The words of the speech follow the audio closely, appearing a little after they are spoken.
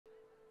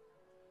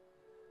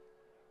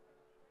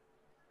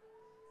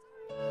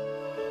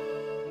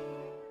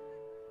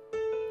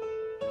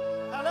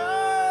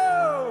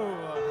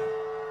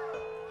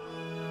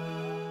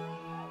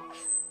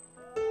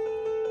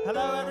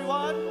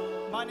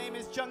name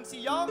is Jung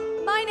Si-young.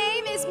 My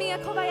name is Mia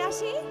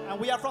Kobayashi. And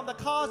we are from the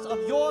cast of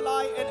Your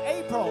Lie in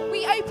April.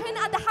 We open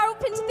at the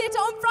Harold Pinter Theatre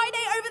on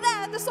Friday over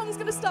there. The song's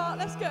going to start.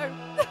 Let's go.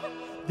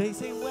 They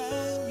say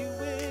when you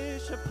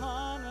wish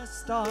upon a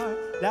star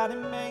that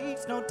it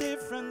makes no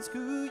difference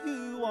who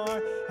you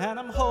are. And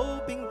I'm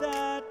hoping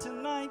that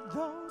tonight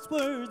those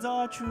words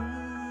are true.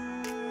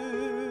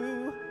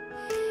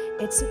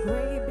 It's a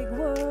great big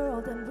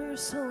world and we're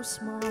so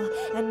small,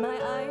 and my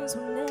eyes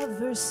will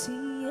never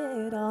see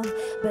it all.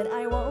 But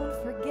I won't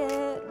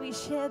forget we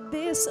shared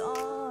this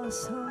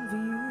awesome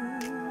view.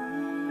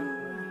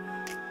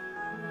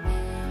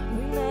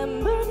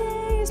 Remember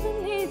days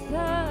beneath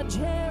that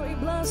cherry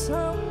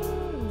blossom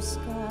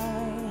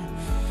sky.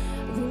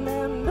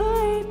 Remember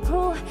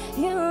April,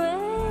 you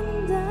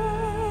and I.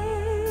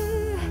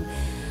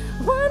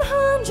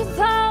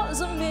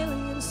 100,000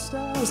 million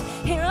stars,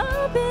 here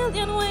are a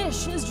billion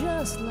wishes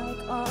just like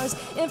ours.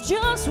 If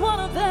just one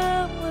of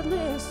them would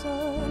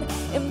listen,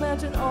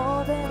 imagine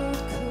all that it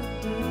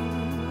could do.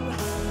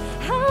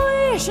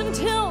 I wish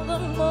until the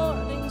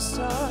morning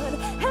sun,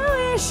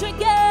 I wish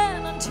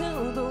again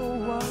until the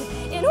one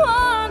in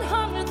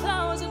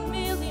 100,000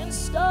 million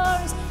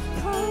stars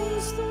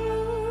comes through.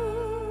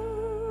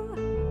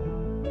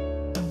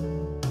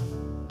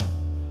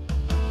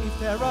 If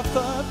there are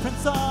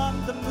footprints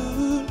on the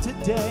moon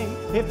today,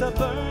 if the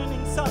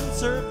burning sun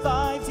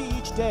survives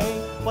each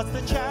day, what's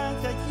the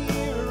chance that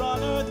here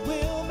on earth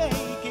we'll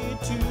make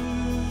it too?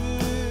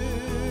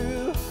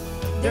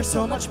 There's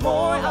so much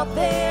more out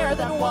there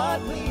than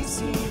what we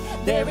see.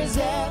 There is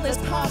endless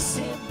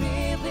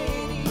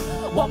possibility.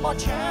 One more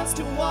chance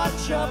to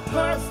watch a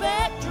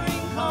perfect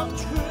dream come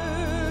true.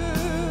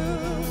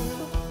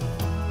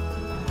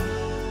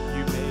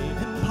 You made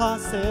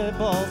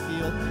impossible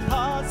feel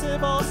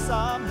possible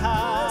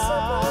somehow.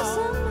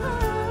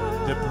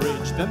 To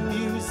bridge the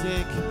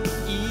music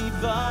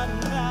even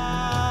now.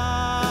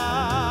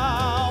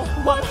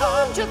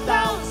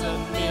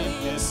 100,000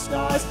 million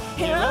stars,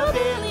 here are a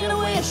billion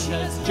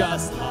wishes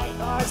just like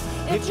ours.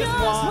 If just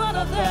one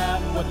of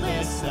them would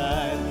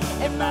listen,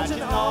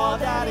 imagine all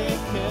that it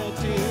could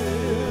do.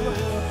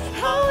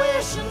 I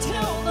wish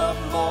until the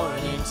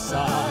morning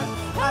sun,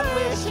 I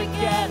wish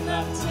again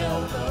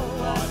until the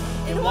one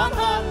in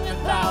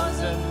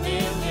 100,000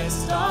 million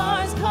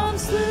stars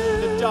comes through.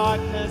 The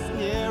darkness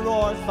near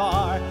or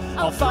far,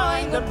 I'll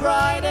find the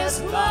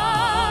brightest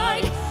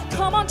light.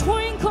 Come on,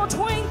 twinkle,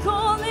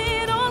 twinkle,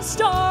 little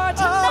star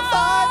tonight. I'll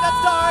find that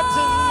star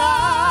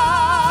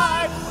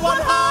tonight.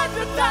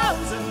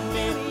 100,000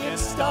 million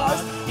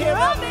stars, here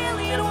are a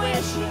million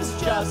wishes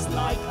just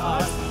like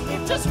ours.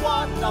 If just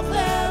one of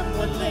them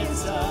would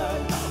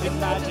listen,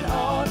 imagine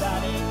all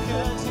that it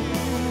could do.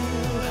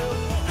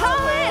 I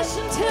wish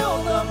until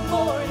the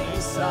morning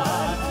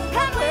sun,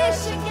 I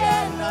wish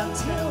again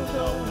until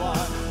the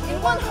one in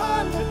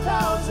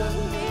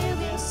 100,000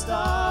 million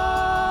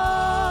stars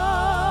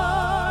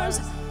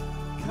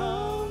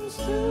comes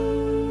through.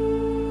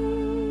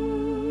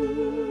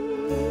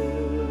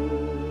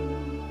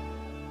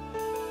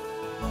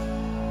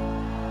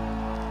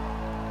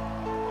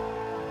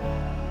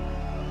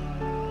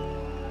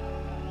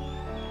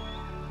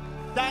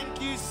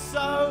 Thank you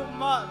so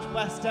much,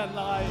 West End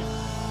Live.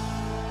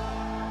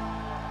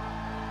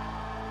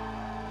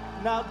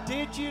 Now,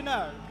 did you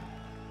know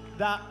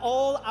that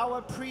all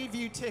our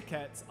preview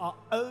tickets are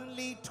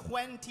only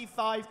 £25?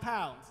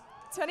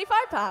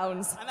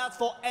 £25. And that's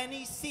for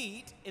any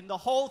seat in the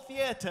whole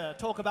theatre.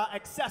 Talk about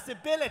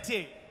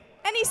accessibility.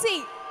 Any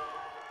seat.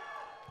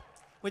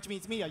 Which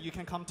means, Mia, you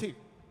can come too.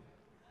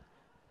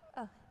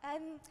 Oh,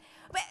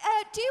 wait,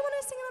 do you want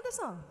to sing another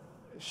song?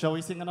 Shall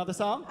we sing another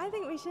song? I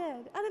think we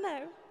should. I don't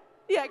know.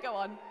 Yeah, go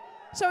on.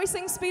 Shall we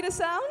sing Speed of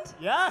Sound?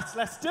 Yes,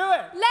 let's do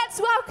it. Let's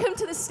welcome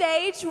to the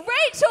stage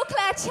Rachel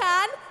Claire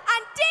Chan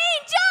and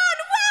Dean John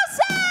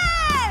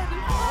Wilson!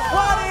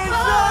 What is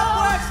up,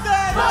 West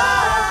End?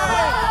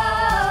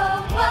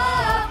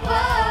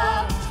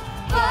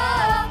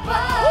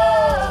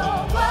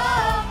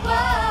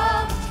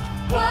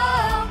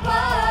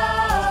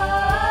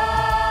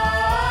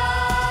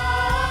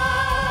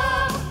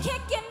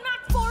 Kicking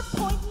Mach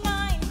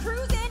 4.9,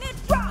 cruising in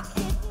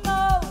rocket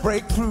mode.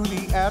 Break through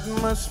the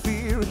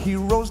atmosphere,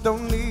 heroes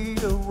don't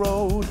need a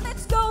road.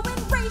 Let's go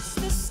and race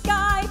the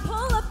sky,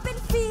 pull up and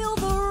feel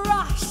the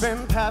rush.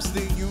 Spin past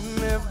the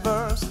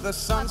universe, the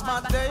sun's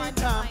my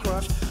daytime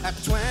crush. At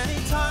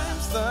 20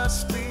 times the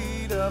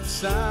speed of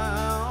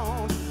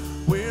sound,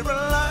 we're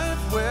alive,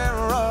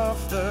 we're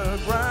off the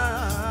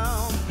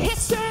ground.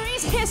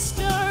 History's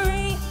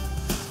history,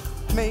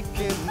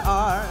 Making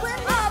art, we're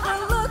never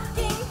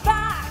looking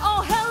back.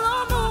 Oh,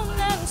 hello, moon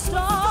and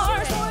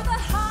stars. We're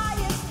the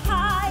highest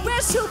high,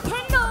 where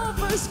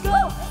supernovas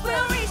go.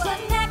 We'll reach the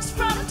next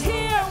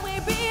frontier,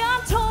 we're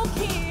beyond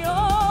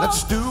Tokyo.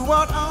 let's do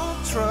what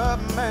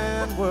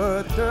Ultraman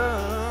would do.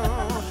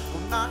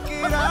 We'll knock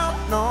it out,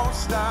 no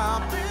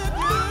stopping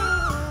you.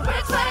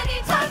 We're 20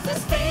 times the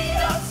speed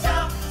of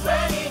sound,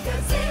 20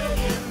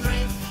 gazillion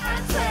dreams,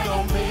 and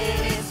 20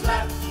 minutes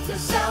left to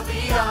sail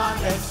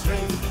beyond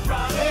extreme.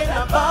 Running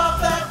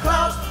above the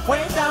clouds,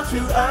 way down to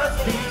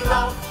earth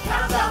below.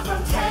 Countdown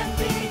from 10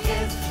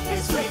 begins.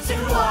 It's straight to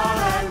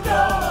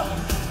Orlando.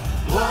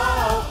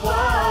 Whoa,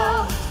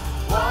 whoa,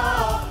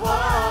 whoa,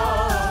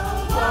 whoa,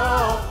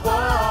 whoa,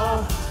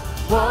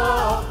 whoa,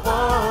 whoa,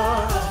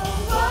 whoa.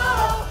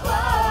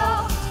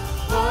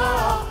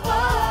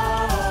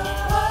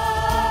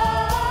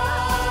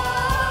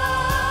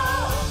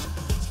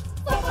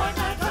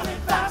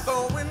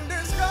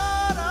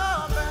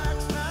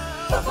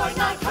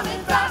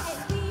 Coming back,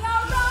 And we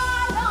are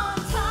right on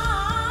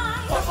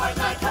time.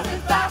 4.9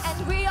 coming back,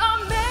 And we are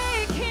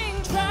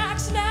making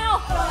tracks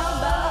now.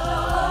 Round by the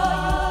world,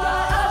 you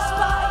got us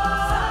by your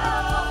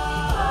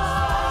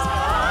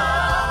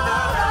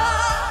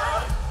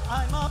side.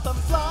 I'm up and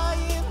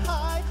flying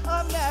high.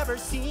 I've never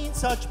seen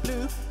such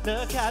blue.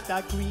 Look at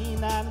that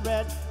green and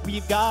red.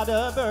 We've got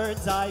a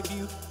bird's eye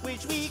view.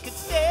 Wish we could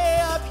stay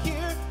up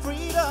here.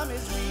 Freedom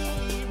is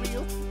really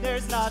real.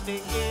 There's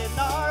nothing in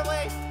our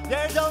way.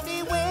 There's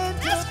only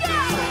wind to feel.